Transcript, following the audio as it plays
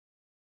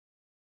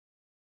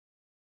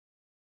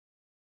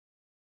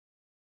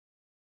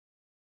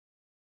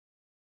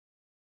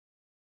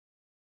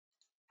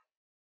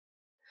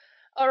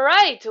All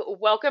right,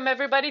 welcome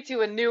everybody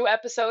to a new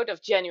episode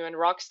of Genuine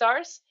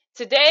Rockstars.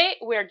 Today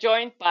we're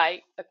joined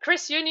by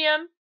Chris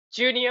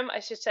Junium,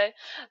 I should say,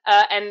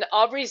 and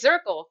Aubrey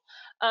Zerkle.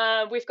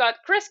 We've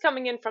got Chris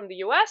coming in from the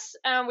US,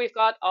 and we've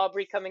got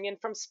Aubrey coming in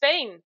from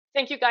Spain.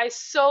 Thank you guys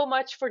so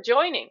much for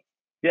joining.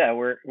 Yeah,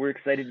 we're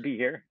excited to be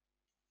here.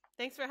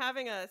 Thanks for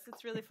having us.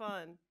 It's really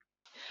fun.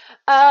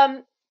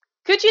 Um,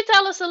 could you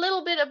tell us a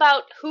little bit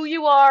about who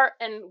you are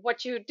and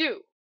what you do?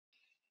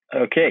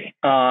 Okay.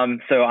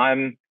 So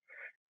I'm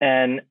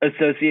an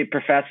associate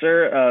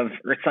professor of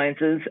earth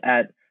sciences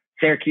at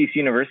Syracuse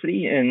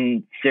University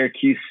in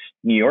Syracuse,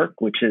 New York,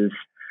 which is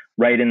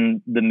right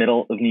in the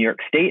middle of New York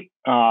State.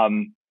 I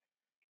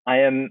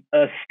am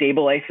a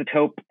stable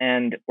isotope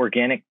and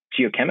organic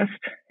geochemist,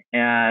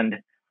 and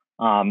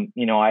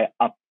I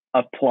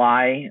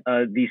apply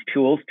these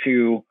tools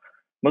to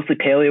mostly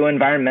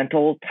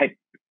paleo-environmental type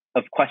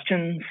of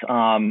questions.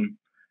 You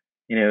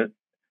know,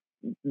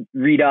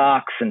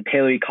 redox and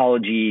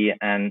paleoecology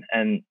and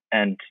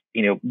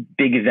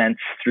big events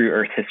through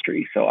Earth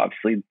history. So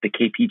obviously the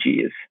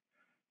KPG is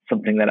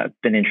something that I've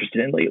been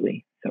interested in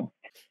lately. So.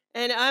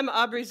 And I'm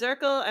Aubrey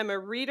Zerkle. I'm a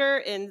reader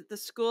in the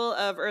School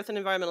of Earth and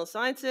Environmental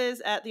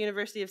Sciences at the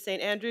University of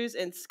St. Andrews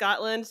in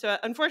Scotland. So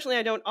unfortunately,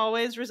 I don't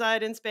always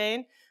reside in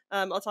Spain.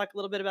 I'll talk a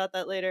little bit about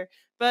that later.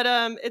 But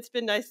it's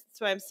been nice.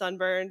 So I'm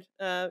sunburned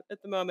at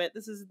the moment.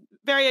 This is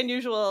very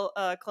unusual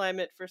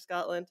climate for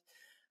Scotland.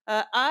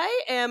 I'm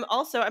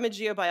a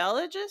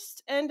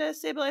geobiologist and a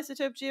stable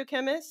isotope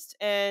geochemist,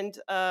 and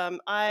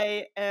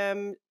I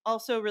am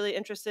also really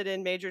interested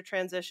in major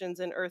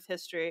transitions in Earth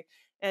history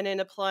and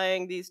in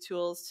applying these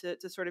tools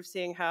to sort of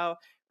seeing how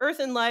Earth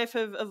and life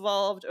have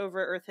evolved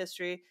over Earth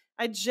history.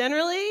 I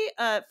generally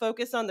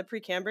focus on the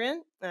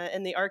Precambrian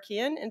and the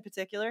Archean in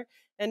particular,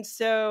 and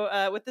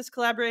so with this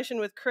collaboration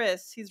with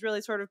Chris, he's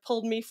really sort of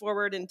pulled me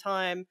forward in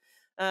time.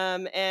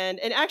 And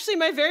actually,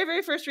 my very,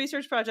 very first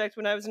research project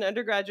when I was an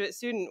undergraduate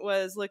student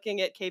was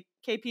looking at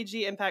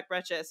KPG impact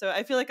breccia. So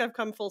I feel like I've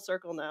come full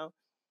circle now.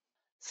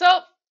 So,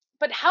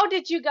 but how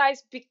did you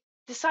guys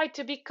decide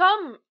to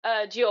become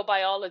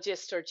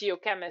geobiologists or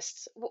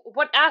geochemists?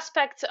 What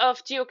aspects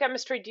of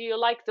geochemistry do you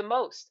like the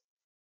most?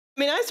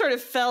 I mean, I sort of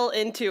fell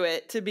into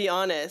it, to be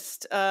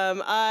honest.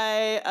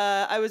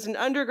 I was an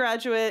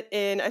undergraduate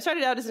I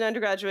started out as an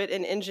undergraduate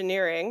in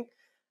engineering,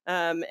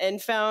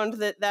 and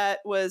found that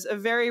was a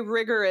very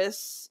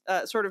rigorous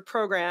sort of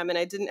program, and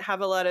I didn't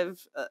have a lot of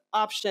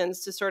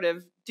options to sort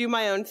of do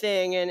my own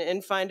thing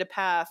and find a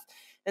path.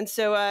 And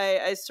so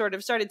I sort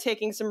of started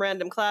taking some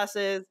random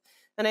classes,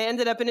 and I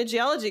ended up in a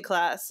geology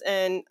class,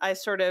 and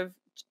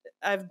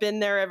I've been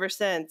there ever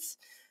since.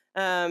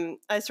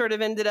 I sort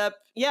of ended up,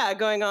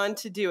 going on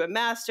to do a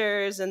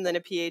master's and then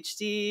a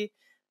PhD,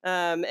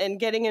 and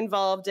getting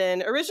involved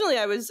in. Originally,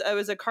 I was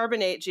a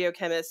carbonate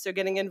geochemist, so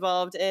getting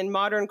involved in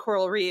modern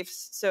coral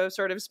reefs. So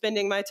sort of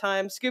spending my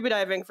time scuba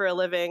diving for a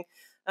living,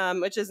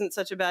 which isn't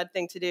such a bad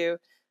thing to do.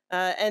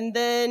 And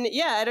then,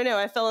 I don't know,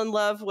 I fell in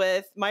love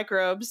with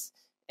microbes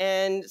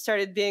and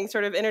started being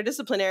sort of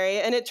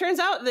interdisciplinary. And it turns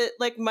out that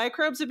like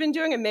microbes have been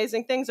doing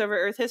amazing things over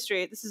Earth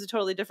history. This is a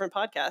totally different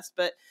podcast,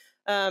 but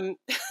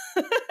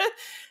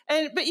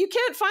but you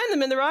can't find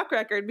them in the rock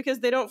record because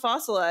they don't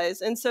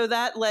fossilize, and so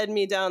that led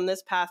me down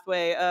this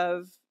pathway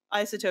of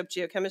isotope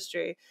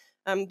geochemistry.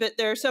 But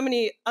there are so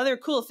many other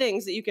cool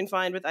things that you can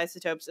find with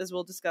isotopes, as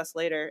we'll discuss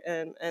later,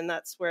 and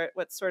that's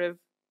what sort of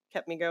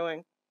kept me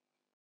going.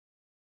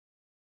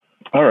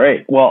 All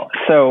right. Well,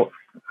 so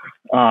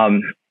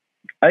in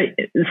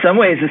some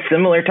ways it's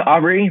similar to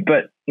Aubrey,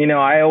 but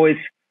I always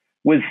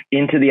was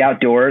into the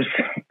outdoors,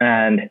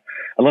 and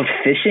I loved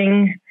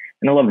fishing,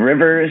 and I love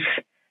rivers,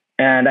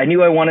 and I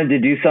knew I wanted to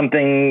do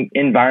something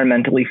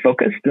environmentally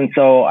focused. And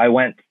so I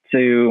went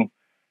to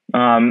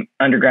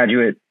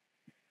undergraduate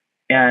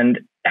and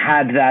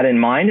had that in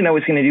mind, and I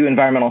was going to do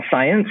environmental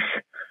science.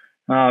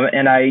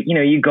 And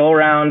you go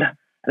around,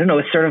 I don't know,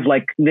 it's sort of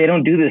like, they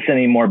don't do this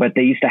anymore, but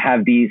they used to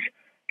have these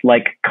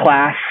like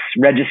class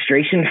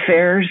registration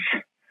fairs,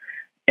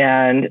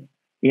 and,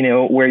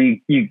 where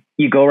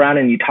you go around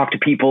and you talk to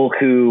people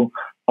who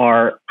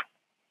are,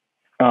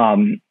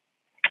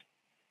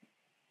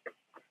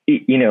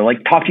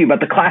 like talk to you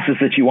about the classes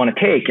that you want to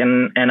take.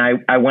 And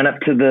I went up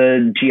to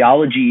the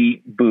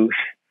geology booth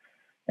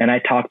and I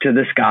talked to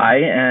this guy,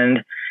 and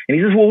he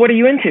says, well, what are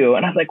you into?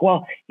 And I was like,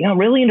 well, I'm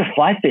really into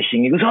fly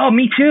fishing. He goes, oh,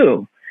 me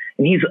too.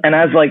 And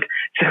I was like,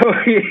 so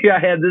I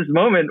had this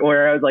moment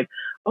where I was like,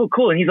 oh,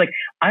 cool. And he's like,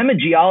 I'm a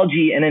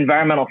geology and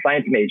environmental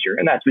science major,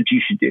 and that's what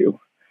you should do.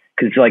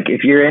 Cause like,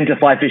 if you're into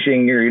fly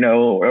fishing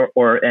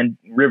and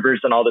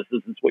rivers and all this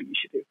is what you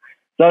should do.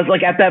 So I was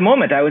like, at that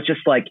moment, I was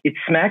just like, it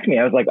smacked me.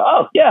 I was like,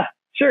 oh yeah,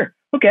 sure.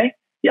 Okay.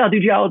 Yeah, I'll do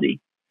geology.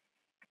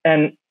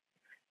 And,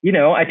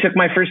 I took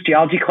my first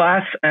geology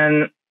class,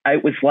 and I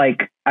was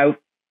like, I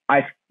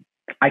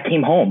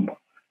came home,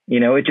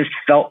 it just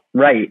felt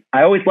right.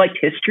 I always liked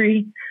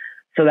history.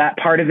 So that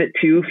part of it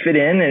too fit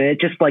in, and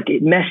it just like,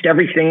 it meshed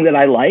everything that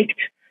I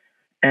liked.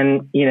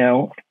 And,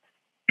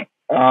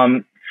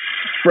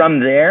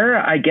 from there,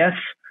 I guess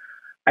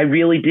I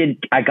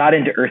got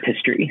into Earth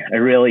history. I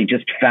really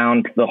just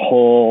found the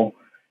whole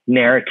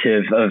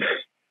narrative of,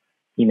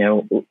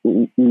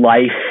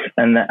 life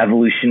and the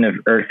evolution of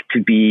Earth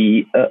to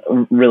be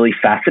really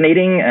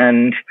fascinating.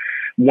 And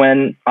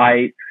when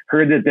I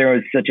heard that there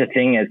was such a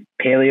thing as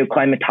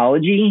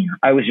paleoclimatology,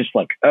 I was just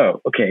like,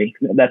 oh, okay,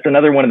 that's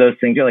another one of those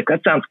things. You're like,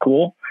 that sounds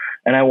cool.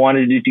 And I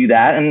wanted to do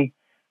that. And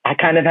I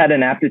kind of had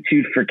an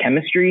aptitude for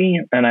chemistry,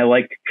 and I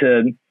liked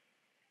to,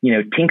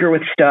 tinker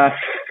with stuff.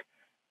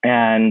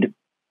 And,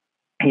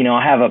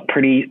 I have a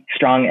pretty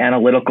strong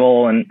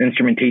analytical and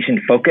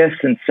instrumentation focus.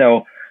 And so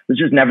I was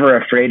just never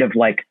afraid of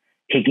like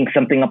taking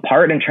something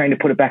apart and trying to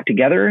put it back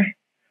together.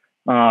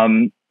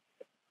 And,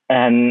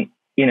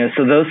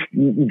 so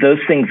those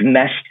things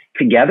meshed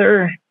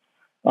together.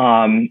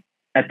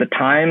 At the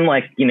time,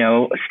 like,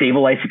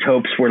 stable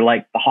isotopes were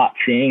like the hot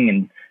thing,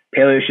 and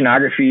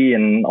paleoceanography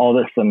and all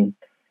this. And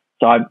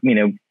so I,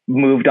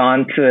 moved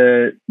on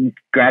to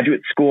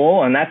graduate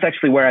school, and that's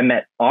actually where I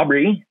met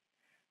Aubrey.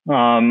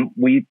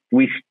 We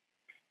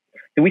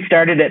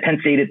started at Penn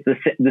State at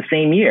the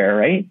same year,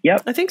 right?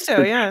 Yep. I think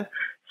so. Yeah.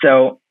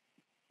 So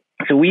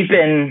we've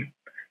been,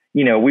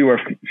 we were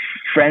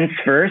friends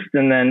first,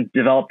 and then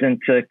developed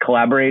into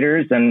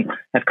collaborators, and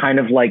have kind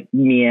of like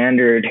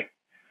meandered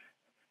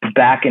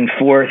back and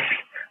forth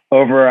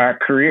over our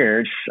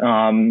careers.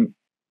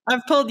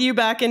 I've pulled you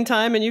back in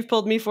time, and you've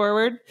pulled me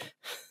forward.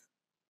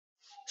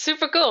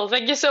 Super cool.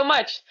 Thank you so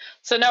much.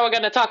 So now we're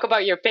going to talk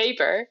about your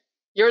paper.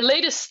 Your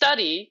latest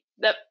study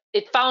that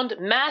it found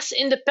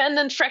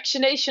mass-independent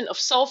fractionation of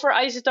sulfur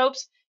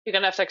isotopes. You're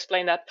going to have to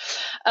explain that.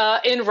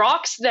 In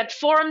rocks that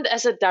formed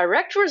as a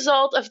direct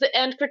result of the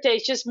end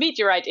Cretaceous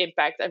meteorite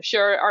impact. I'm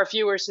sure our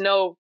viewers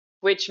know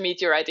which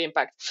meteorite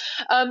impact.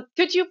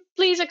 Could you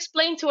please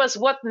explain to us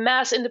what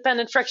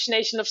mass-independent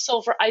fractionation of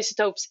sulfur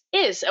isotopes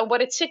is and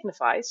what it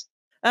signifies?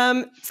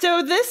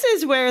 So this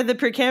is where the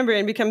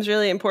Precambrian becomes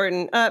really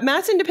important.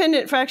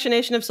 Mass-independent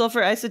fractionation of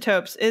sulfur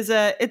isotopes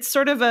it's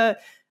sort of a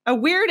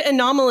weird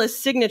anomalous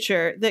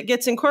signature that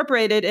gets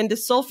incorporated into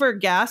sulfur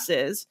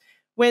gases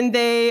when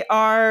they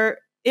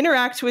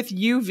interact with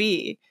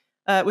UV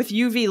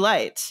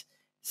light.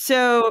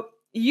 So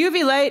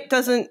UV light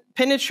doesn't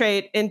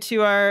penetrate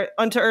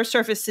onto Earth's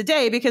surface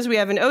today because we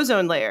have an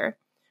ozone layer,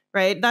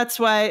 right? That's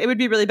why it would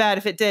be really bad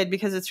if it did,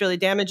 because it's really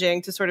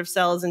damaging to sort of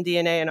cells and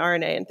DNA and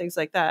RNA and things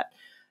like that.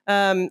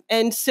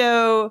 And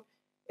so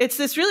it's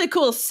this really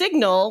cool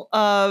signal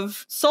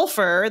of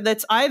sulfur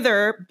that's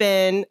either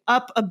been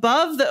up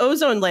above the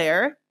ozone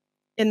layer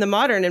in the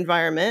modern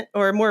environment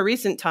or more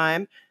recent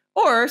time,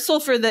 or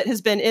sulfur that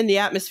has been in the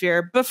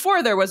atmosphere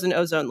before there was an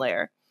ozone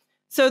layer.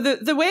 So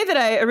the way that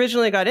I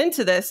originally got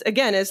into this,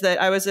 again, is that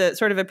I was a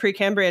sort of a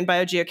Precambrian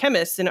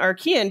biogeochemist, an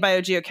Archean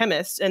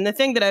biogeochemist. And the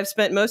thing that I've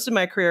spent most of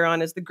my career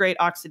on is the Great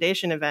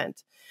Oxidation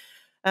Event.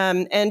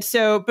 And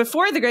so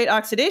before the Great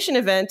Oxidation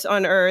Event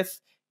on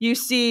Earth, you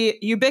see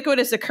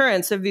ubiquitous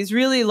occurrence of these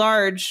really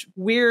large,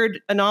 weird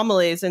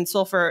anomalies in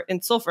sulfur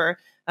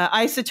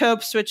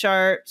isotopes, which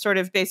are sort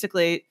of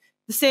basically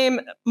the same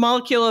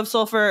molecule of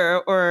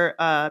sulfur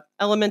or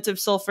element of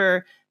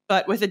sulfur,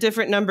 but with a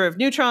different number of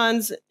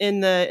neutrons in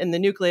the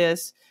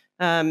nucleus,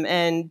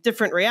 and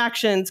different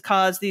reactions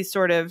cause these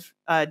sort of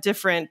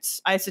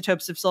different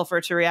isotopes of sulfur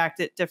to react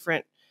at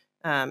different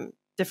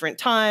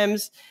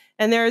times.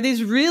 And there are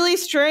these really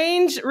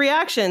strange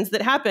reactions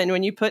that happen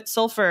when you put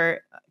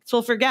sulfur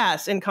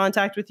gas in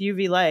contact with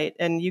UV light,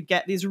 and you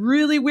get these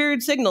really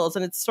weird signals.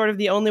 And it's sort of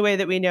the only way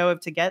that we know of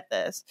to get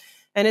this.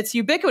 And it's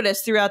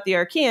ubiquitous throughout the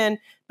Archean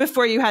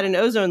before you had an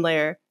ozone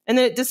layer, and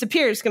then it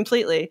disappears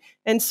completely.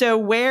 And so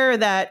where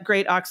that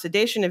great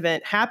oxidation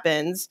event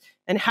happens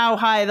and how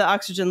high the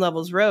oxygen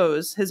levels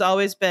rose has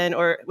always been,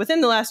 or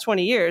within the last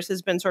 20 years,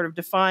 has been sort of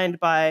defined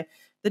by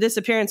the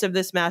disappearance of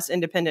this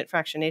mass-independent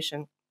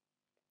fractionation.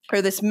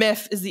 Or this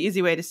MIF is the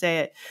easy way to say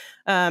it.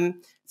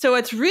 So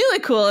what's really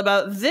cool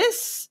about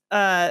this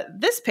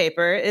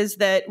paper is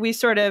that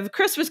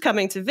Chris was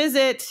coming to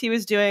visit. He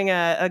was doing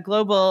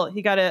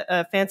he got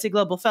a fancy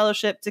global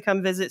fellowship to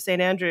come visit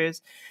St.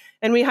 Andrews.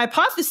 And we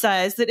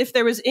hypothesized that if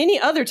there was any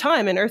other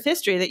time in Earth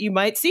history that you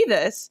might see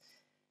this,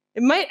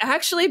 it might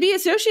actually be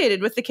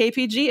associated with the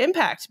KPG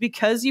impact,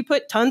 because you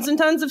put tons and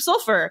tons of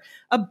sulfur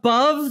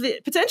above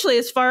potentially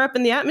as far up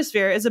in the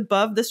atmosphere as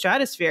above the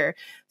stratosphere.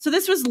 So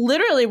this was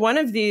literally one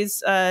of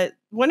these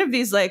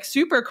like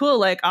super cool,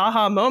 like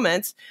aha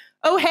moments.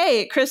 Oh,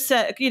 hey, Chris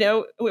said,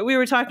 we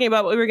were talking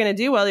about what we were going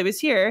to do while he was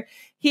here.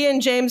 He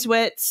and James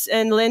Witz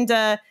and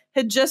Linda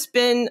had just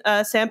been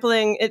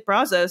sampling at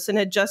Brazos and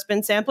had just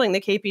been sampling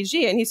the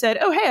KPG. And he said,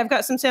 oh, hey, I've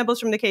got some samples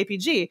from the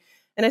KPG.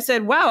 And I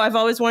said, wow, I've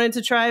always wanted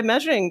to try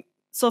measuring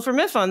sulfur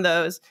MIF on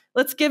those.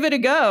 Let's give it a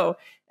go.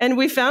 And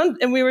we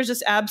were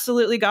just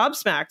absolutely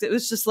gobsmacked. It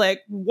was just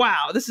like,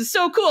 wow, this is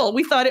so cool.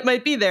 We thought it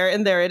might be there,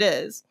 and there it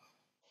is.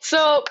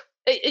 So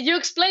you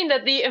explained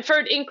that the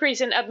inferred increase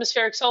in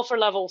atmospheric sulfur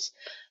levels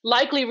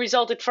likely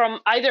resulted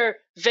from either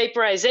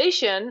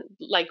vaporization,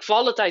 like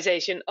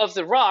volatilization of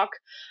the rock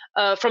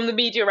from the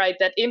meteorite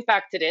that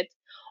impacted it,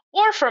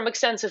 or from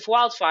extensive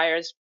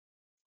wildfires.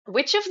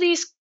 Which of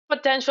these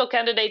potential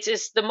candidates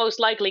is the most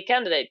likely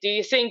candidate? Do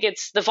you think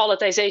it's the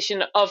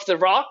volatilization of the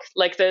rock,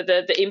 like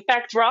the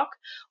impact rock,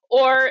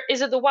 or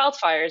is it the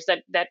wildfires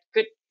that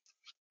could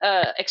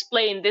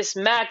explain this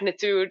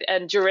magnitude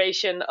and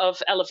duration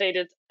of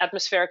elevated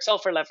atmospheric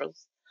sulfur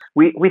levels?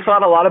 We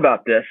thought a lot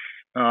about this.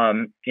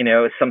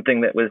 It's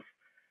something that was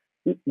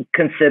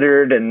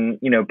considered and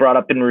brought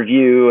up in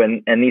review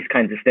and these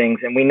kinds of things.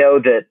 And we know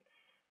that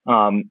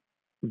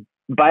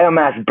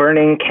biomass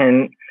burning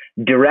can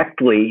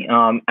directly,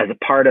 as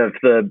a part of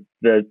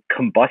the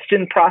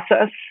combustion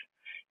process,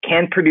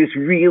 can produce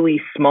really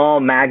small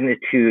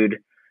magnitude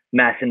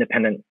mass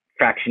independent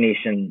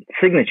fractionation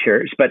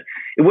signatures. But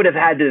it would have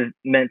had to have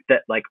meant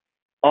that like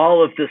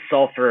all of the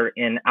sulfur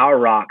in our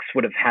rocks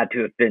would have had to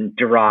have been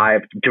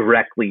derived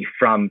directly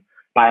from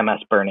biomass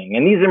burning.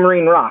 And these are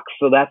marine rocks,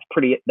 so that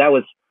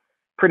was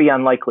pretty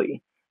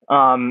unlikely.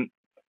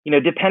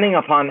 Depending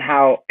upon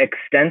how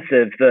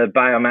extensive the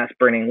biomass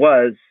burning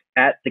was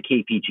at the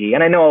KPG,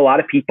 and I know a lot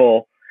of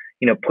people,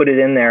 put it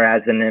in there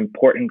as an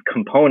important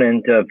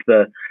component of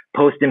the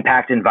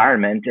post-impact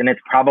environment, and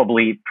it's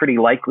probably pretty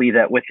likely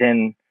that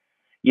within,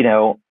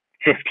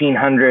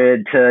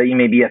 1,500 to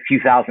maybe a few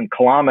thousand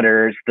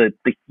kilometers, the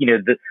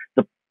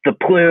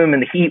plume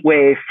and the heat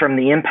wave from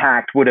the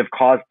impact would have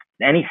caused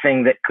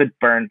anything that could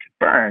burn to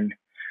burn.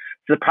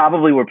 So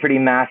probably were pretty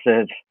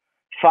massive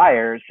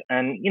fires.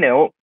 And,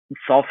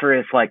 sulfur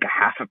is like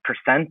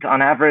 0.5%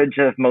 on average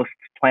of most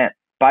plant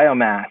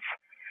biomass.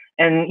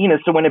 And,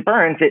 so when it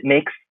burns, it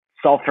makes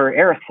sulfur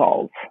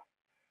aerosols.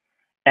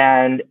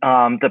 And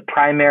the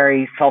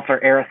primary sulfur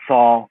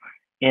aerosol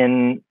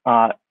in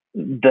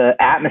the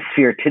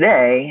atmosphere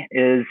today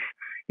is,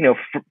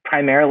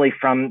 primarily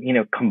from,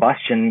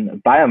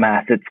 combustion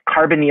biomass. It's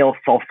carbonyl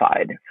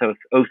sulfide, so it's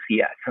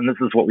OCS. And this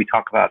is what we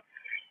talk about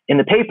in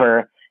the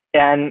paper.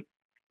 And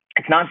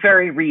it's not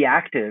very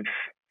reactive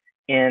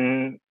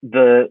in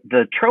the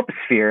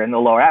troposphere, in the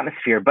lower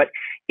atmosphere, but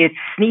it's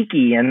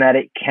sneaky in that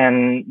it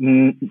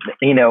can,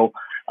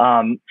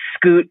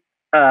 scoot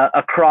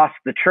across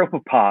the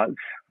tropopause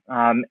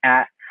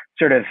at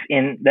sort of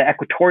in the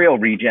equatorial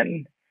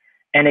region,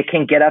 and it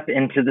can get up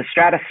into the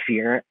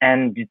stratosphere.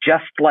 And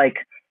just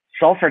like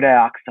sulfur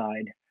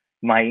dioxide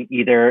might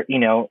either,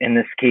 in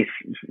this case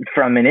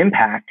from an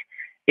impact,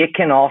 it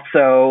can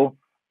also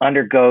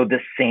undergo the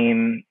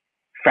same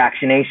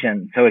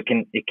fractionation. So it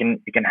can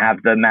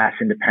have the mass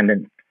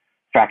independent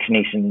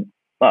fractionation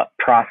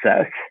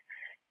process.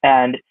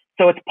 And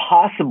so it's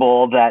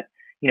possible that,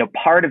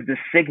 part of the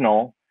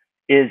signal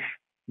is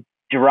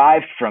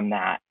derived from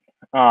that.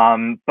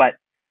 But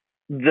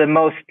the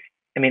most,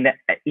 we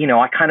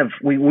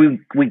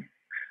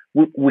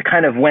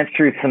kind of went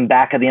through some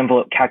back of the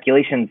envelope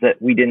calculations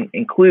that we didn't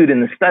include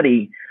in the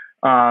study.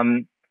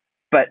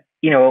 But,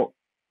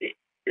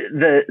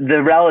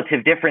 the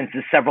relative difference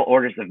is several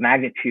orders of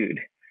magnitude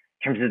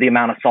in terms of the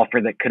amount of sulfur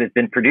that could have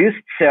been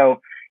produced.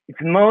 So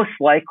it's most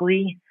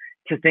likely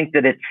to think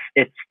that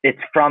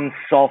it's from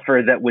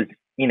sulfur that was,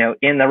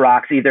 in the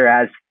rocks, either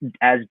as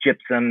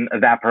gypsum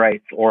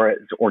evaporites or as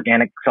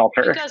organic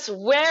sulfur. Because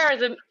where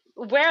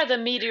the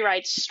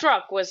meteorite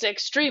struck was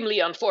extremely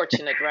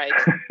unfortunate, right?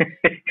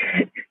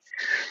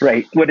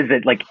 Right. What is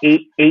it, like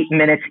 8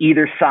 minutes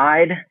either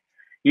side?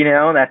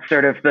 That's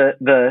sort of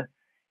the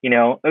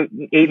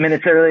 8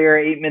 minutes earlier,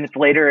 8 minutes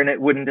later, and it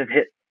wouldn't have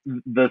hit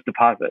those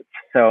deposits.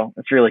 So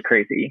it's really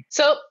crazy.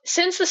 So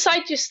since the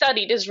site you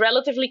studied is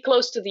relatively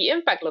close to the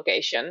impact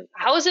location,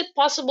 how is it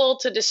possible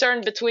to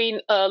discern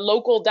between a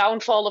local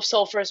downfall of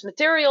sulfurous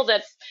material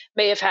that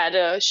may have had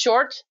a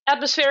short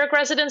atmospheric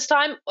residence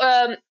time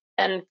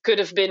and could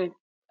have been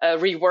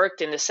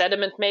reworked in the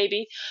sediment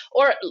maybe,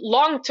 or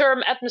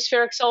long-term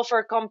atmospheric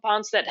sulfur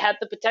compounds that had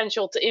the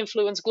potential to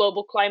influence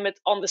global climate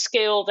on the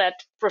scale that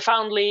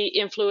profoundly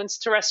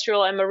influenced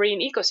terrestrial and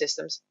marine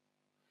ecosystems?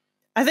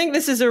 I think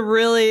this is a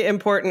really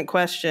important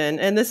question.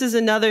 And this is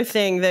another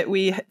thing that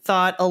we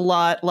thought a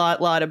lot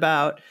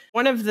about.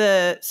 One of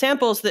the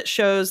samples that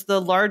shows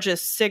the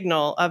largest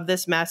signal of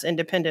this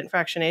mass-independent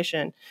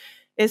fractionation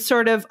is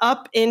sort of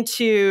up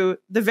into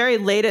the very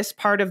latest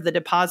part of the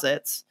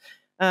deposits,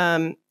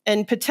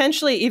 and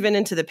potentially even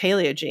into the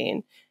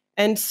Paleogene.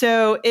 And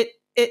so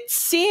it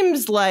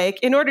seems like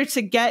in order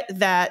to get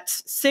that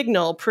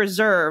signal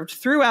preserved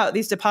throughout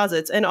these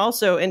deposits and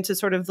also into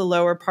sort of the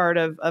lower part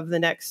of the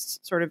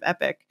next sort of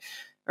epoch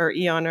or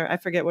eon, or I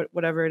forget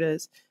whatever it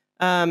is,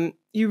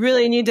 you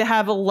really need to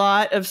have a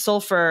lot of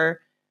sulfur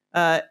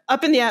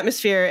up in the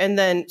atmosphere and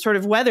then sort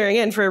of weathering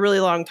in for a really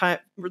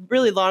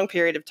long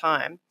period of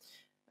time.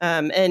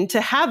 And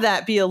to have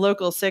that be a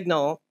local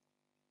signal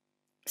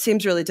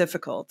seems really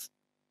difficult.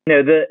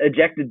 The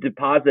ejected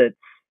deposits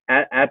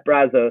at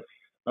Brazos,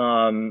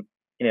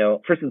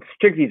 first, the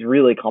strictly is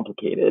really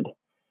complicated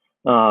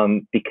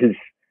because,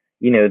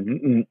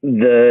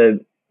 the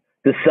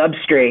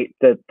substrate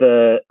that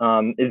the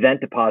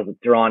event deposits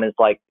are on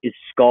is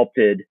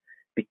sculpted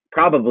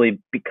probably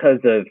because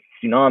of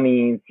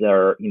tsunamis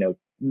or,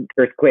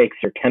 earthquakes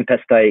or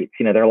tempestites.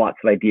 There are lots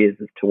of ideas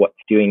as to what's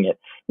doing it.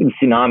 The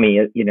tsunami,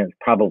 is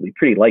probably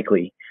pretty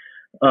likely.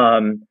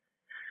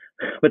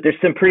 but there's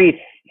some pretty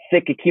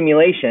thick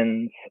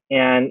accumulations.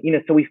 And,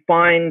 so we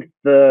find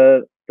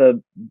the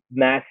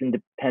mass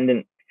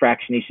independent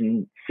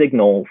fractionation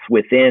signals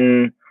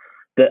within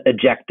the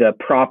ejecta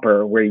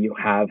proper, where you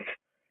have,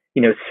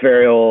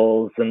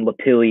 spherules and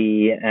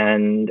lapilli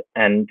and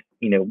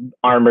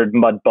armored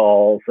mud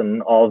balls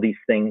and all these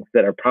things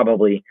that are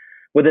probably,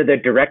 whether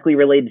they're directly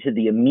related to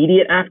the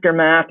immediate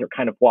aftermath or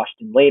kind of washed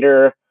in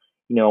later,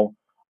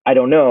 I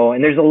don't know.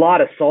 And there's a lot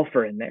of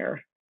sulfur in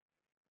there.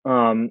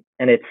 And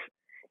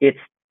it's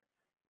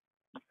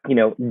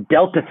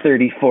delta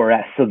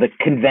 34S. So the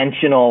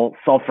conventional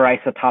sulfur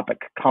isotopic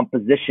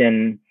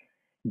composition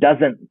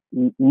doesn't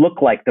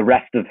look like the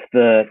rest of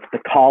the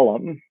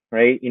column,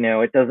 right?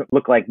 It doesn't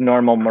look like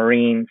normal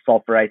marine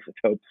sulfur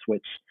isotopes,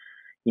 which,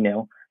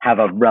 have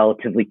a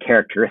relatively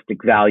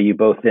characteristic value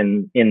both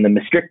in the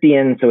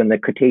Maastrichtian, so in the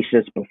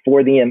Cretaceous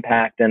before the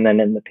impact, and then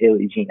in the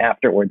Paleogene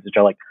afterwards, which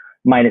are like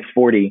minus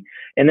 40.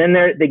 And then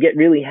they get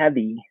really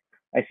heavy,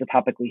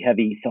 isotopically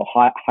heavy, so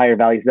higher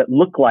values that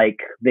look like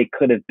they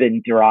could have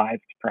been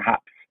derived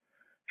perhaps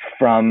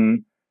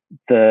from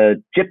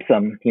the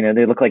gypsum.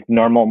 They look like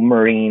normal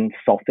marine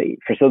sulfate.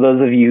 So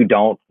those of you who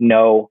don't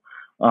know,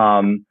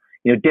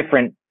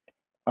 different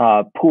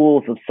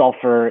pools of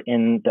sulfur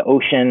in the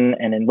ocean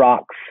and in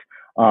rocks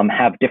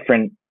have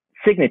different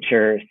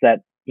signatures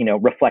that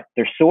reflect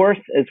their source,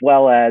 as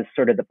well as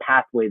sort of the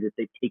pathway that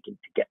they've taken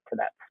to get to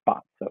that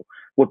spot. So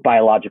what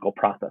biological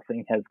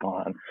processing has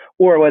gone on,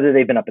 or whether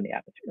they've been up in the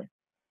atmosphere.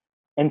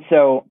 And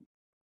so,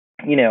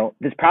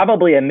 there's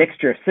probably a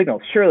mixture of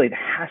signals. Surely there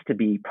has to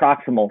be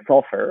proximal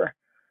sulfur,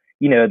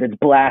 that's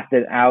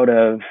blasted out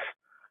of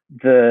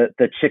the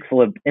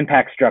Chicxulub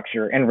impact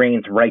structure and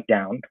rains right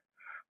down.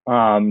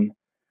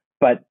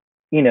 But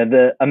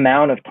the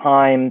amount of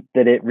time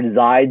that it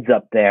resides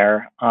up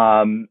there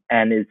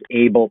and is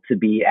able to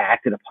be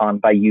acted upon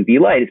by UV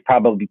light is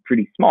probably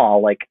pretty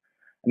small. I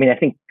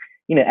think,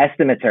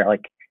 estimates are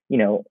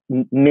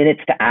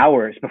minutes to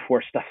hours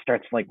before stuff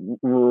starts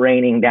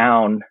raining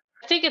down.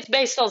 I think it's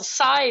based on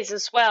size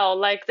as well.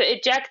 Like the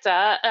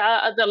ejecta,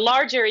 the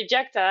larger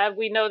ejecta,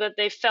 we know that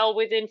they fell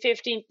within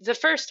the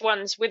first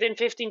ones within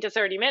 15 to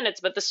 30 minutes,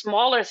 but the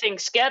smaller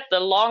things get, the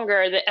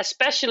longer,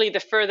 especially the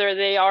further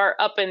they are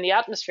up in the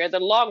atmosphere, the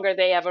longer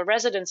they have a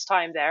residence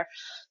time there.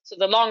 So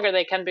the longer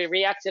they can be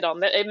reacted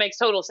on. It makes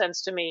total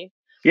sense to me.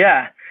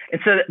 Yeah.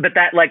 And so, but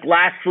that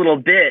last little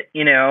bit,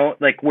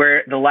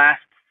 where the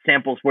last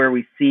samples where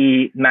we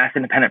see mass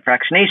independent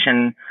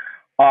fractionation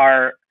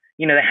are,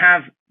 they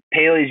have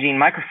Paleogene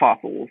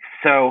microfossils.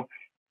 So,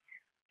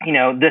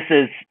 this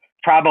is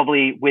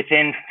probably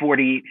within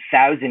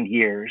 40,000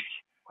 years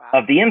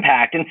of the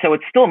impact. And so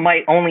it still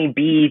might only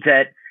be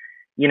that,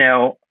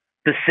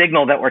 the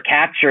signal that we're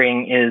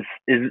capturing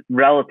is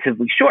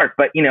relatively short,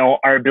 but,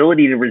 our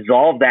ability to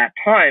resolve that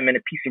time in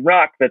a piece of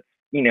rock that's,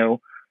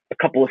 a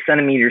couple of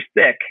centimeters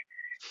thick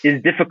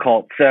is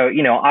difficult. So,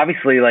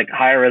 obviously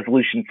higher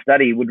resolution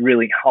study would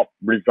really help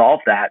resolve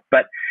that.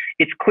 But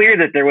it's clear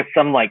that there was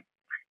some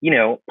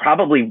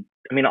probably,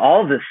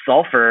 all of this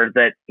sulfur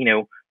that,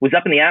 was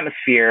up in the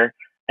atmosphere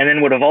and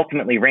then would have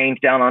ultimately rained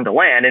down onto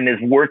land and is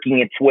working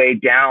its way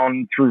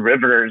down through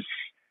rivers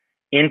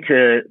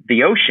into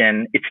the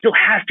ocean. It still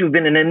has to have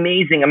been an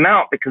amazing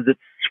amount because it's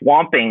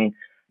swamping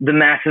the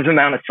massive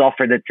amount of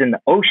sulfur that's in the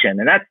ocean.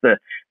 And that's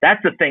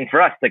the thing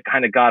for us that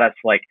kind of got us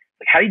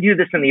how do you do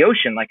this in the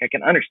ocean? I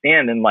can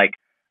understand in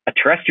a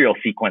terrestrial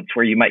sequence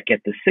where you might get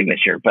this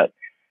signature, but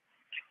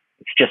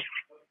it's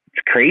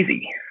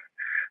crazy.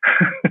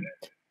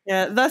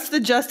 Yeah, thus the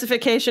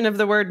justification of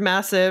the word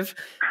massive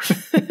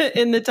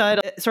in the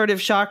title. It sort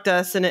of shocked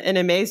us and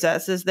amazed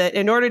us is that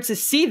in order to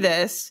see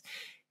this,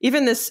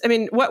 even this,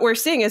 what we're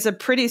seeing is a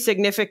pretty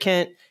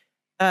significant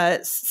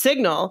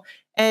signal,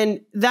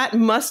 and that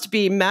must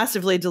be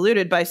massively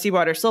diluted by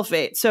seawater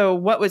sulfate. So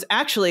what was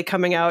actually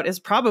coming out is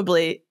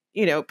probably,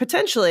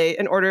 potentially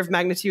an order of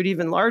magnitude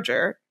even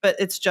larger, but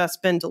it's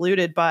just been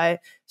diluted by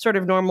sort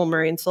of normal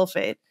marine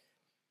sulfate.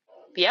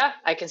 Yeah,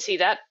 I can see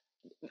that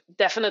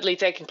definitely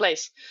taking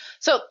place.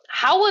 So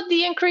how would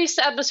the increased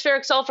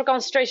atmospheric sulfur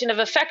concentration have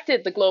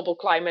affected the global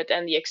climate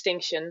and the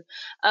extinction?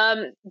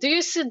 Do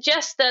you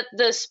suggest that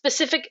this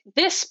specific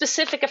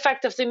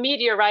effect of the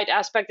meteorite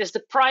aspect is the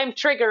prime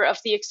trigger of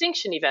the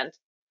extinction event?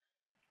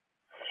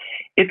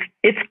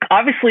 It's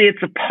obviously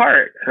it's a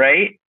part,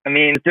 right?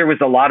 There was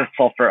a lot of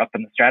sulfur up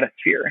in the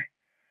stratosphere.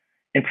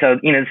 And so,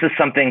 this is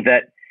something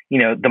that,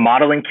 the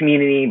modeling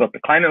community, both the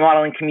climate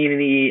modeling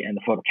community and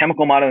the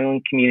photochemical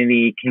modeling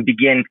community can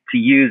begin to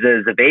use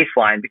as a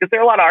baseline, because there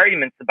are a lot of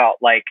arguments about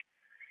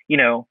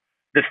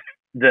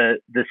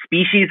the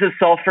species of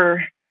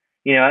sulfur.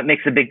 It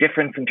makes a big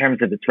difference in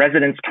terms of its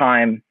residence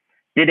time.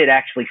 Did it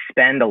actually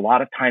spend a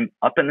lot of time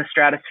up in the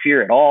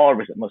stratosphere at all, or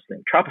was it mostly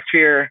in the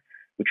troposphere,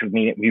 which would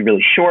mean it'd be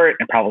really short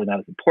and probably not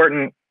as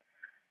important.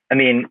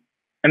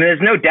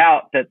 There's no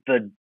doubt that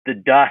the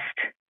dust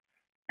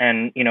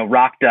and,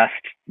 rock dust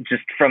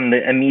just from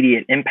the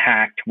immediate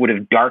impact would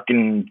have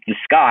darkened the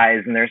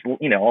skies. And there's,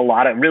 a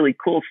lot of really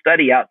cool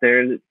study out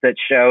there that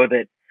show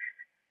that,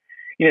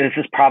 this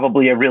is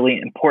probably a really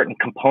important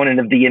component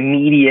of the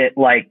immediate,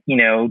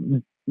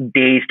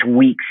 days to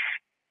weeks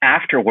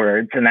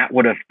afterwards, and that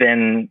would have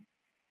been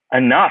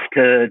enough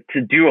to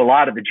do a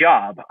lot of the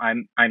job.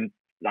 I'm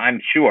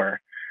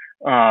sure,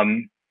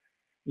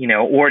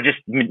 or just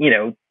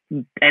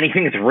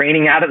anything that's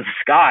raining out of the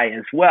sky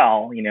as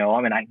well.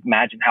 I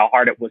imagine how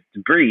hard it was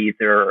to breathe,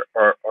 or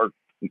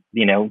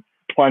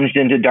plunged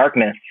into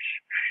darkness.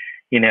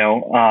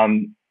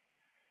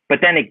 But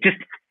then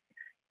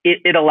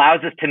it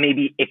allows us to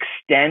maybe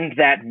extend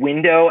that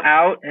window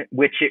out, at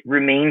which it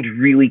remained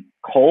really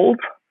cold.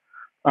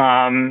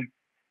 And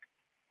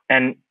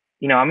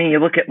you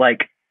look at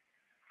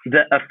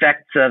the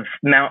effects of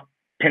Mount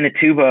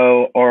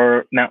Pinatubo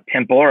or Mount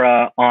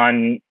Tambora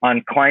on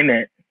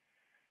climate,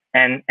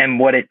 and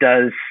what it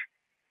does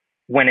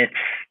when it's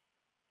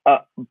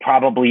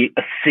probably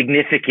a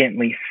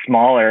significantly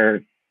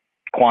smaller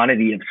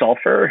quantity of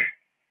sulfur.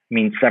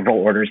 Several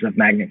orders of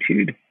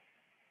magnitude.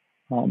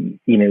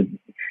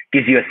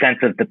 Gives you a sense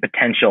of the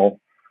potential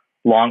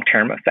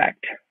long-term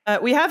effect.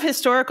 We have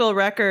historical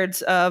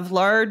records of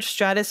large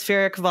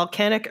stratospheric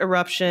volcanic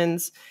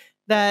eruptions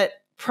that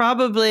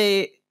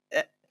probably,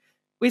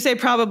 we say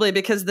probably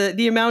because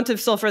the amount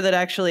of sulfur that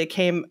actually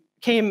came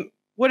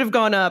would have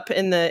gone up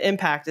in the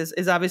impact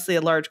is obviously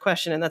a large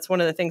question. And that's one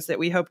of the things that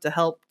we hope to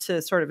help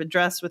to sort of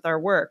address with our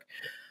work.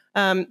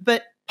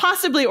 But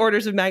possibly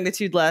orders of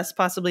magnitude less,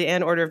 possibly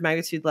an order of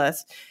magnitude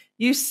less.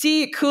 You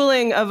see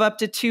cooling of up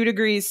to 2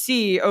 degrees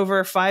C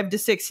over 5 to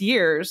 6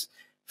 years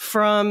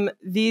from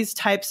these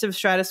types of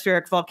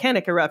stratospheric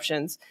volcanic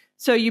eruptions.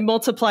 So you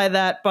multiply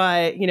that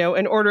by,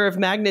 an order of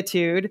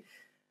magnitude,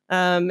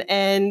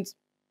 and,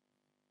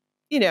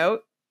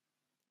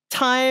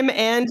 time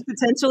and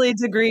potentially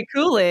degree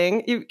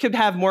cooling. You could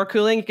have more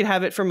cooling. You could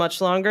have it for much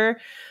longer.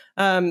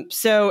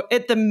 So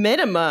at the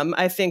minimum,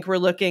 I think we're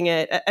looking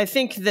at, I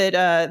think that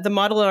the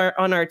modeler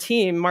on our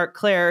team, Mark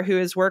Clare, who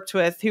has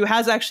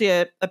actually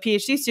a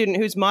PhD student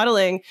who's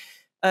modeling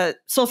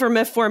sulfur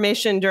myth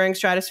formation during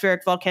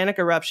stratospheric volcanic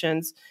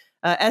eruptions,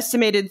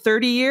 estimated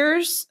 30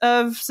 years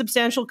of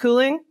substantial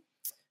cooling.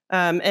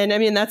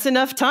 And that's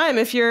enough time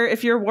if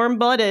you're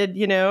warm-blooded,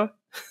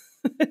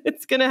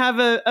 it's going to have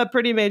a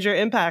pretty major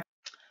impact.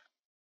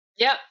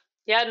 Yeah.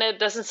 Yeah, no, it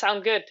doesn't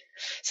sound good.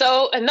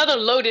 So another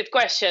loaded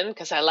question,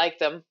 because I like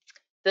them.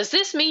 Does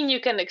this mean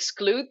you can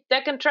exclude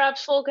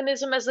Deccan-Traps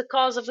volcanism as the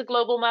cause of the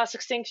global mass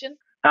extinction?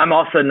 I'm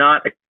also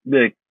not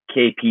the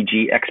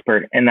KPG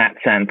expert in that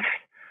sense.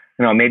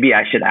 Maybe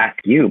I should ask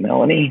you,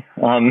 Melanie.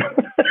 I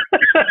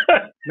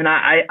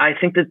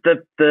think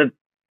that the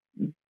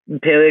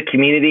paleo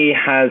community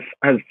has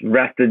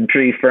rested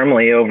pretty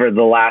firmly over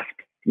the last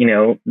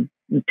 10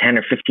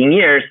 or 15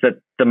 years that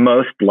the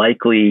most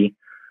likely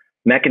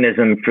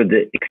mechanism for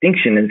the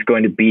extinction is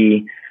going to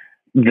be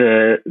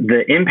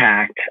the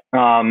impact.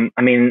 And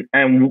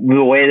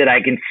the way that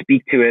I can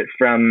speak to it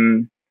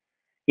from,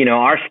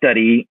 our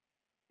study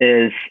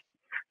is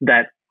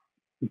that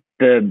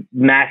the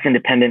mass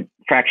independent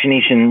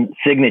fractionation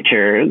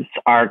signatures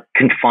are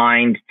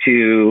confined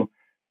to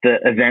the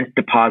event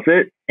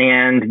deposit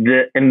and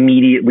the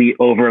immediately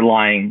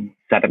overlying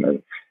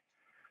sediments.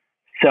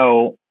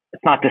 So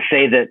it's not to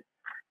say that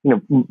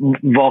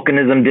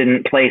volcanism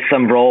didn't play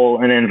some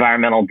role in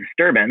environmental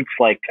disturbance.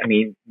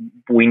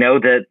 We know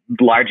that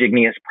large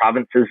igneous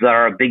provinces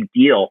are a big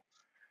deal,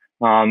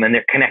 and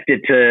they're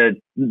connected to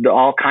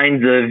all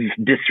kinds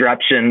of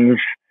disruptions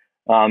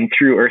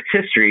through Earth's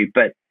history.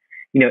 But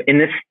in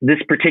this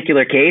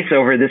particular case,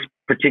 over this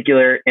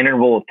particular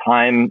interval of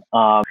time,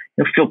 I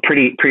feel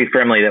pretty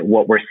firmly that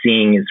what we're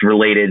seeing is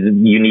related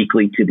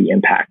uniquely to the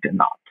impact and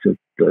not to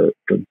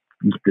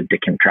the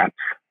Deccan-Traps.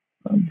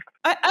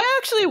 I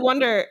actually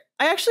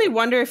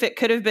wonder if it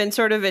could have been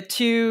sort of a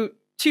two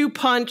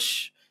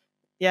punch.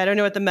 Yeah, I don't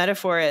know what the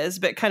metaphor is,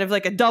 but kind of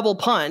like a double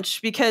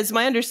punch, because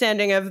my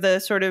understanding of the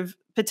sort of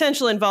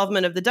potential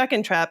involvement of the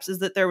Deccan-Traps is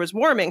that there was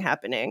warming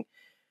happening,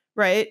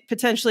 right?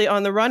 Potentially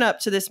on the run up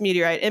to this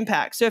meteorite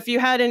impact. So if you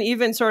had an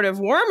even sort of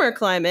warmer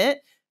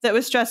climate that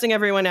was stressing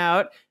everyone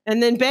out,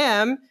 and then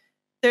bam,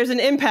 there's an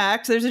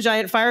impact, there's a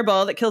giant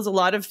fireball that kills a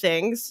lot of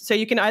things. So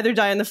you can either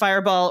die in the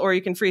fireball or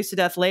you can freeze to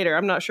death later.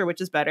 I'm not sure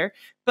which is better.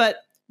 But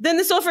then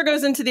the sulfur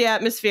goes into the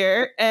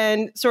atmosphere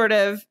and sort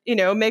of,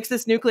 makes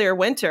this nuclear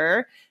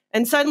winter.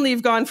 And suddenly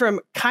you've gone from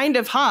kind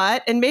of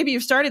hot, and maybe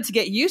you've started to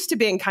get used to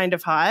being kind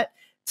of hot,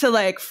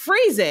 to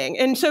freezing.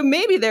 And so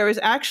maybe there was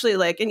actually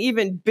an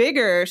even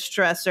bigger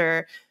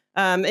stressor,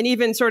 an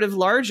even sort of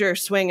larger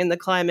swing in the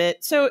climate.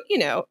 So,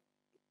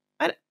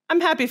 I'm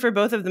happy for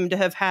both of them to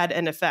have had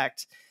an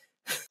effect.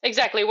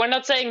 Exactly. We're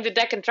not saying the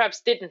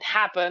Deccan-Traps didn't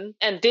happen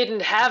and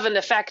didn't have an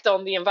effect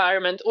on the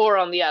environment or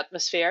on the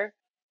atmosphere.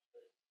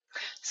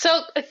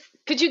 So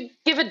could you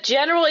give a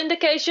general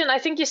indication? I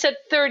think you said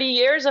 30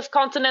 years of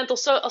continental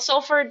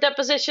sulfur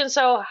deposition.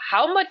 So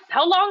how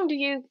long do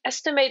you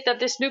estimate that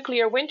this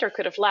nuclear winter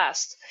could have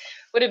lasted?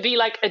 Would it be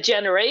a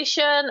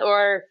generation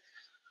or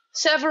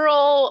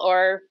several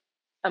or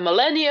a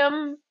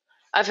millennium?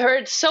 I've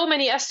heard so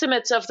many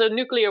estimates of the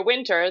nuclear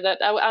winter that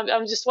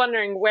I'm just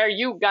wondering where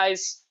you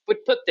guys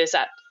would put this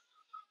at?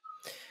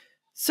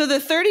 So the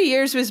 30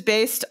 years was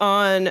based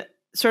on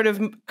sort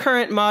of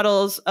current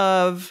models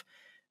of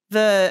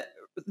the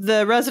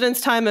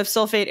residence time of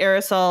sulfate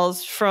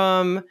aerosols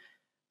from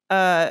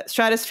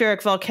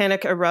stratospheric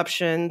volcanic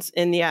eruptions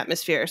in the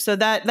atmosphere. So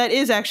that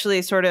is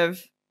actually sort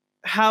of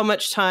how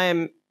much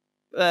time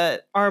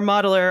our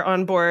modeler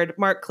on board,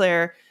 Mark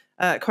Clare,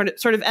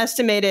 sort of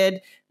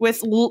estimated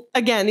with,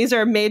 again, these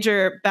are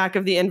major back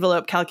of the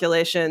envelope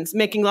calculations,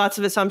 making lots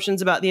of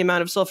assumptions about the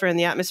amount of sulfur in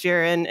the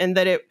atmosphere and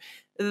that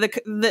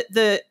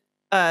the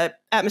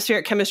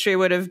atmospheric chemistry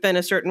would have been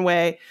a certain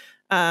way.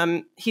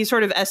 He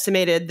sort of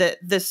estimated that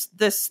these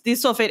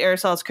sulfate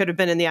aerosols could have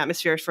been in the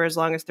atmosphere for as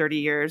long as 30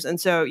 years.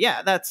 And so,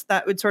 yeah,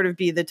 that would sort of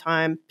be the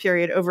time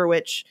period over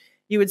which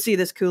you would see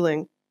this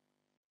cooling.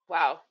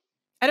 Wow.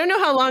 I don't know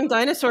how long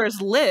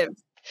dinosaurs live.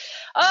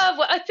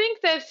 Well, I think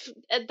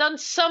they've done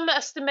some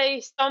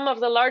estimates, some of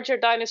the larger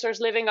dinosaurs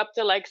living up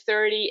to like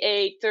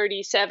 38,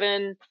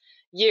 37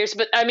 years.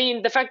 But I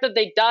mean, the fact that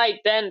they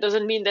died then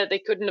doesn't mean that they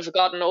couldn't have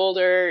gotten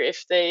older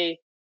if they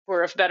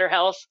were of better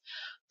health.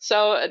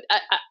 So,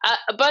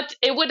 but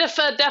it would have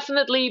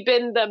definitely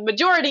been the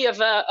majority of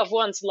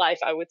one's life,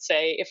 I would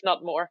say, if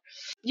not more.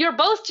 You're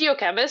both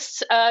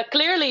geochemists,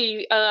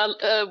 clearly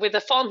with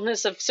a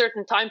fondness of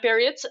certain time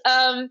periods.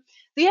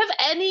 Do you have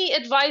any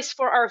advice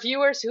for our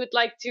viewers who would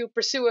like to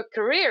pursue a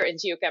career in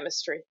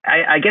geochemistry?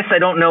 I guess I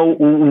don't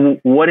know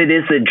what it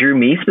is that drew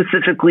me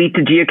specifically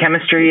to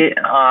geochemistry,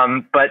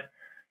 but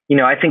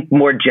I think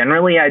more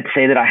generally, I'd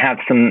say that I have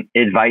some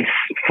advice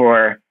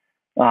for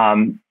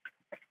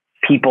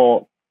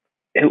people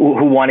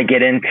who want to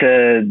get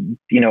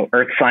into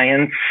earth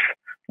science,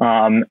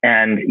 and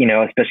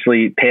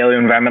especially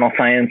paleoenvironmental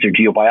science or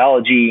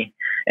geobiology,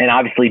 and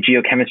obviously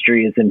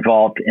geochemistry is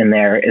involved in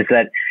there. Is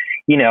that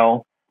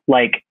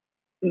like,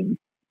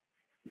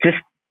 just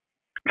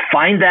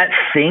find that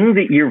thing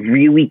that you're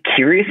really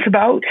curious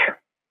about.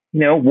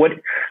 What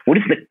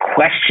is the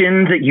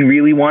question that you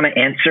really want to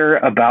answer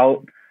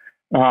about,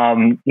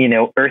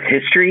 Earth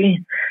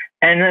history,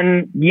 and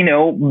then,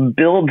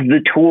 build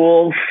the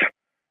tools,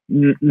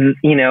 and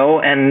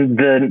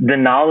the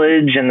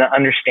knowledge and the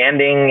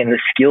understanding and the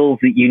skills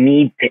that you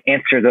need to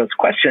answer those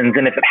questions.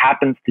 And if it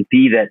happens to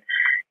be that,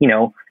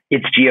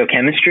 it's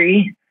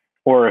geochemistry,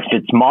 or if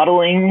it's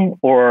modeling,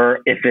 or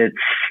if it's,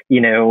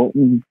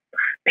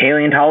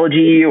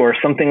 paleontology or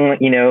something,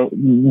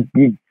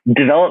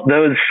 develop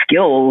those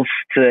skills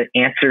to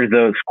answer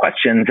those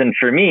questions. And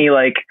for me,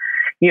 like,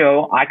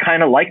 I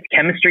kind of liked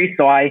chemistry,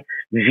 so I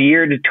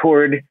veered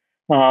toward,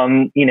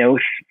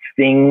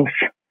 things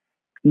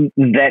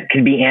that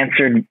could be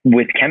answered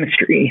with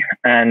chemistry.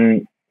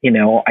 And,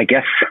 I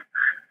guess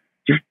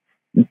just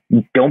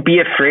don't be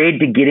afraid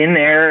to get in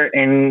there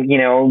and,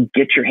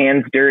 get your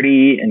hands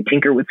dirty and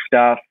tinker with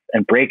stuff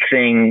and break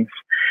things.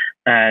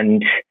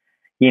 And,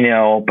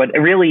 but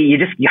really you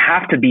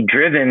have to be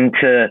driven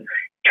to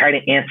try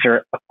to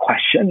answer a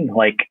question.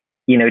 Like,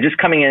 just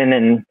coming in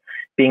and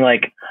being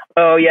like,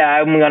 oh yeah,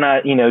 I'm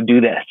gonna,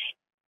 do this.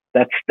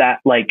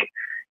 Like,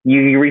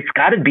 it's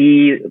gotta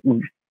be,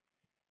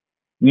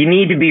 you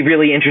need to be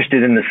really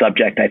interested in the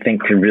subject, I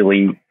think, to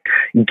really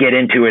get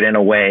into it in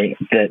a way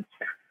that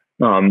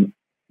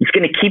it's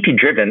going to keep you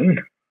driven.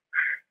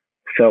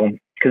 So,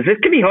 because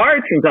it can be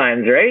hard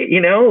sometimes, right?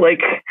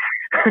 Like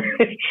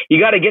you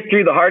got to get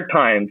through the hard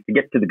times to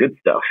get to the good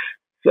stuff.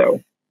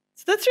 So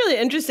that's really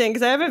interesting,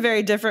 because I have a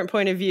very different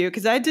point of view,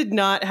 because I did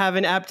not have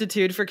an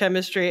aptitude for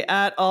chemistry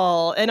at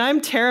all. And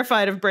I'm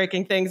terrified of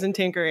breaking things and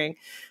tinkering.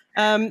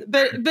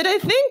 But I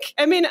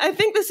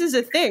think this is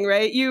a thing,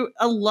 right?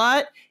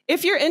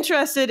 If you're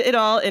interested at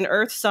all in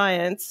earth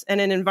science and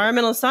in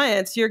environmental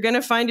science, you're going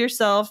to find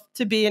yourself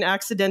to be an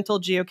accidental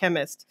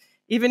geochemist,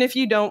 even if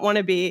you don't want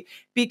to be,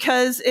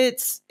 because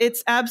it's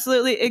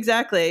absolutely,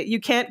 exactly, you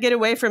can't get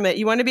away from it.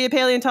 You want to be a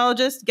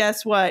paleontologist?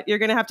 Guess what? You're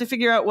going to have to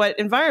figure out what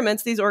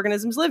environments these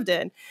organisms lived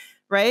in,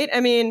 right? I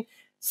mean,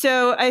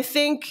 so I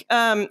think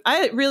I'm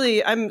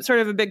sort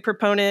of a big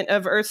proponent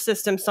of Earth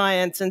system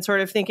science and sort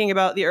of thinking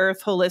about the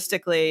Earth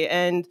holistically.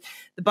 And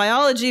the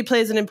biology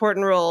plays an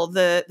important role.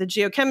 The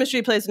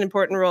geochemistry plays an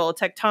important role.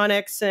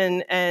 Tectonics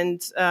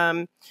and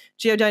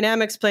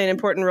geodynamics play an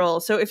important role.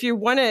 So if you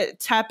want to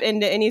tap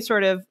into any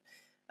sort of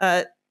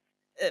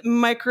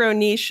micro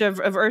niche of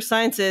Earth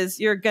sciences,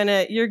 you're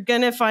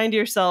gonna find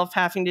yourself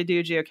having to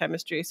do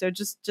geochemistry. So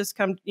just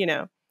come,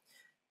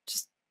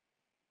 just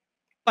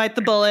bite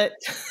the bullet.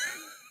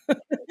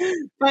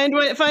 Find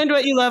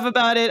what you love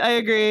about it. I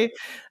agree.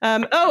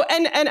 And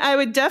I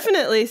would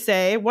definitely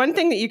say one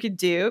thing that you could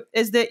do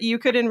is that you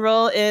could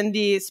enroll in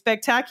the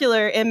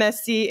spectacular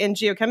MSc in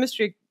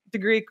geochemistry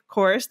degree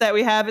course that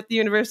we have at the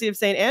University of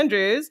St.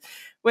 Andrews,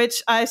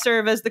 which I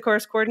serve as the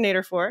course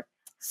coordinator for.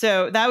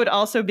 So that would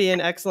also be an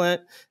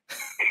excellent.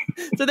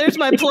 So there's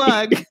my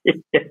plug.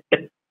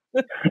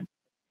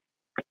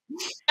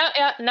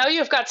 Now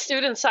you've got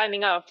students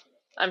signing up,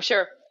 I'm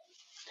sure.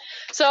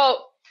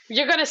 So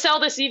you're going to sell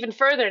this even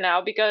further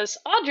now, because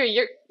Aubrey,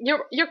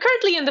 you're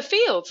currently in the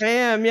field. I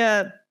am,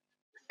 yeah.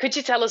 Could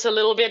you tell us a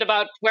little bit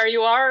about where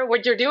you are,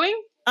 what you're doing?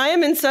 I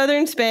am in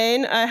southern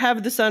Spain. I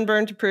have the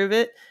sunburn to prove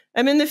it.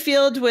 I'm in the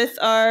field with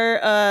our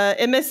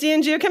MSc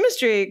in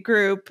geochemistry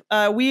group.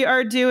 We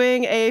are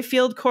doing a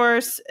field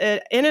course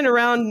in and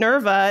around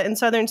Nerva in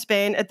southern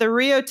Spain at the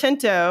Rio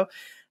Tinto,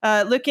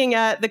 looking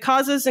at the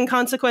causes and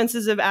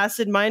consequences of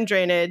acid mine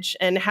drainage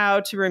and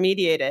how to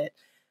remediate it.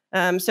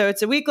 So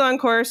it's a week-long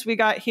course. We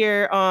got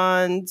here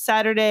on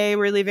Saturday.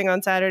 We're leaving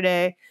on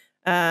Saturday.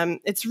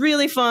 It's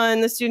really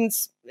fun. The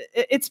students,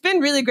 it's been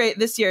really great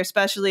this year,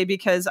 especially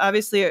because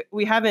obviously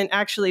we haven't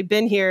actually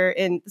been here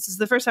this is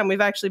the first time we've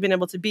actually been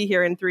able to be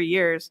here in 3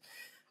 years.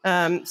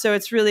 So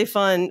it's really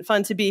fun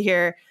to be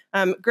here.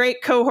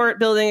 Great cohort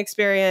building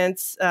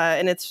experience.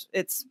 And it's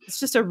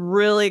just a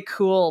really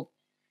cool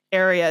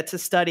area to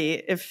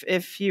study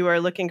if you are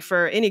looking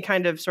for any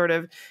kind of sort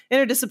of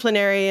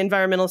interdisciplinary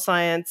environmental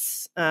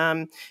science,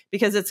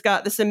 because it's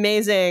got this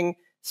amazing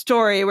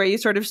story where you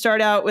sort of start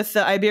out with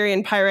the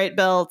Iberian Pyrite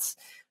Belt,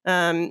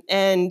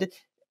 and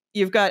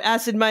you've got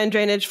acid mine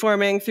drainage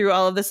forming through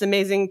all of this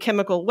amazing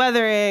chemical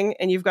weathering,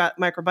 and you've got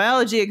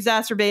microbiology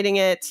exacerbating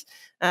it,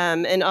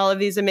 and all of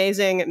these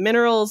amazing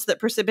minerals that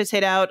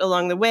precipitate out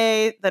along the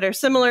way that are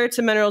similar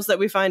to minerals that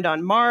we find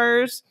on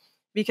Mars,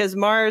 because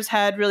Mars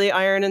had really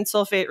iron and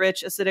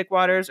sulfate-rich acidic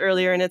waters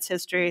earlier in its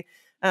history.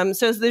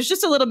 So there's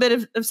just a little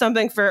bit of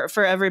something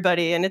for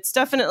everybody, and it's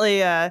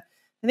definitely, I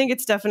think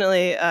it's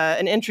definitely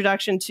an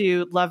introduction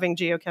to loving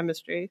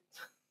geochemistry.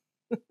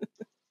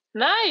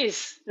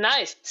 Nice.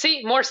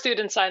 See, more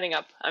students signing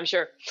up, I'm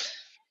sure.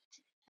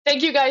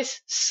 Thank you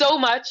guys so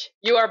much.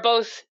 You are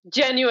both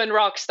genuine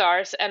rock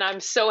stars, and I'm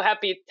so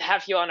happy to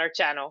have you on our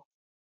channel.